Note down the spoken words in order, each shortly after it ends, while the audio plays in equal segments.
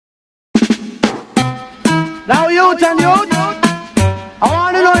Now youth and youth, I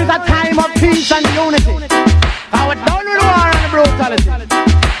want to know it's a time of peace and unity. Now we're done with war and brutality.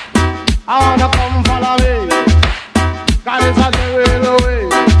 I want to come follow me, cause it's a real way.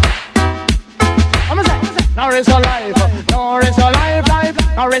 I'm going to say, no risk of life, no risk of life, life.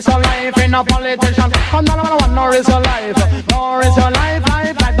 No risk of life in a politician. Come down, I want no risk of life. No risk of life,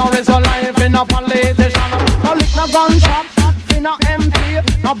 life, life. No risk of life in a politician. No lick, no gunshot, no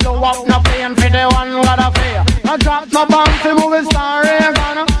MP. No blow up, no plane for the one gotta fear. No drop, no bomb for movie star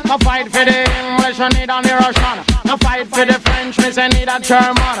Reagan. No fight for the English, I need a Russian. No fight for the French, me say need a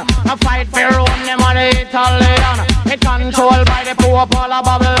German. No fight for Rome, them are the Italian. It controlled by the Pope all of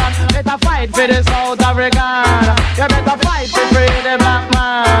Babylon. Better fight for the South African. You better fight to free the black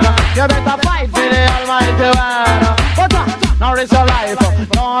man. You better fight for the Almighty one. But no risk of life,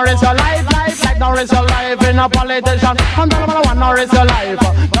 no risk of life, life, like no risk of life in a politician. I'm the number one, no risk of life,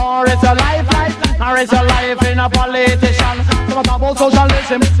 no risk of life, life, no risk of life in a politician. So I talk about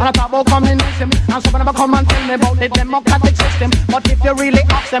socialism, and I talk about communism, and some of them come and tell me about the democratic system. But if you really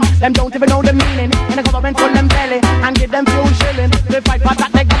ask them don't even know the meaning. And the government pull them belly and give them few shilling. They fight for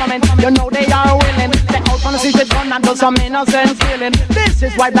that the government, you know they are willing. They out on the street with gun and do some innocent killing. This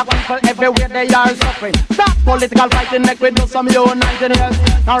is why black people everywhere they are suffering. Stop political fighting, make we do some united. Yes,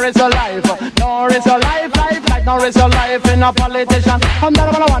 no risk of life, no risk of life, life, like no risk of life in a politician. I'm the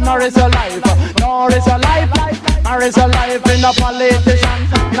number one, no risk of life, no risk of life, life, no risk of life in a politician.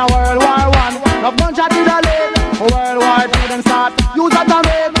 In a World War I, no bunch of Italy. World War II them start use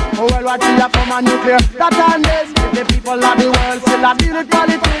atomic. World War III come a nuclear. That and this, if the people of the world still a deal with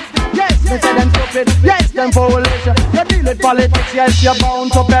politics. Yes, they say them stupid, yes, them foolish. You deal with politics, yes, you're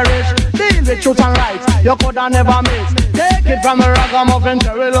bound to perish. Deal with truth and rights, you coulda never miss. Take it from a ragamuffin,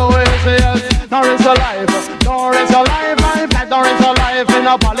 Terry Lewis, yes. No risk of life, no risk of life, life, like no risk of life in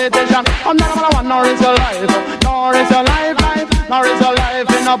a politician. I'm not number one, no risk of life, no risk of life, life, no risk of life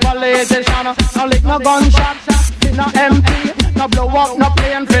in a politician. No lick, no gunshot, no MP, no blow up, no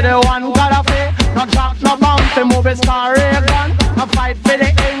plane for the one gotta pay. No drop, no bomb for movie star Reagan. No fight for the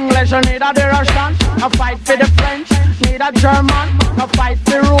English, you need a the Russian. No fight for the French, need a German. No fight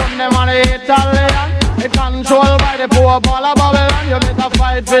for Rome, them are the Italian. It's controlled by the Pope all of Babylon. You better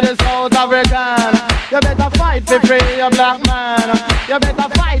fight for the South African. You better fight for free your black man. You better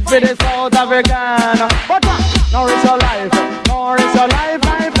fight for the South African. But no risk of life, no risk of life,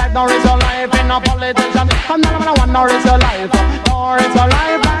 life, life, no risk of life in a politician. I'm the number one, no risk of life, no risk of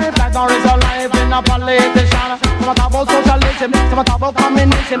life, life, life, no risk of life in a politician. Some talk about socialism, some talk about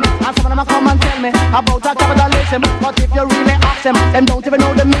communism, and some of them come and tell me about that capitalism. But if you really ask them don't even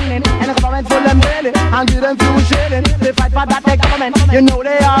know the meaning. And the government pull them belly and give them few shilling. They fight for that the government, you know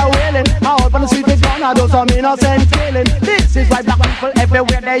they are willing. Out on the street with gun and do some innocent killing. This is why black people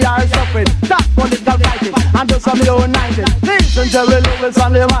everywhere they are suffering. Stop political fighting and do some united. Listen to the Lewis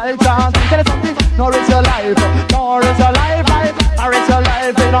and the mic and tell you something. No risk your life, no risk your life, life. No risk your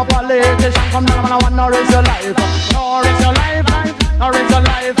life in a politician. Come down and I want no risk your life, no risk your life, life. No risk your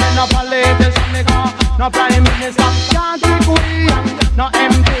life in a politician. No prime minister can't keep we, no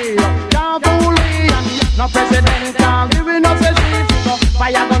MP can't fool we, no president can't give us a shit. So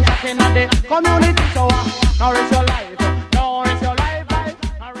fire gun shot in the community. So no risk your life.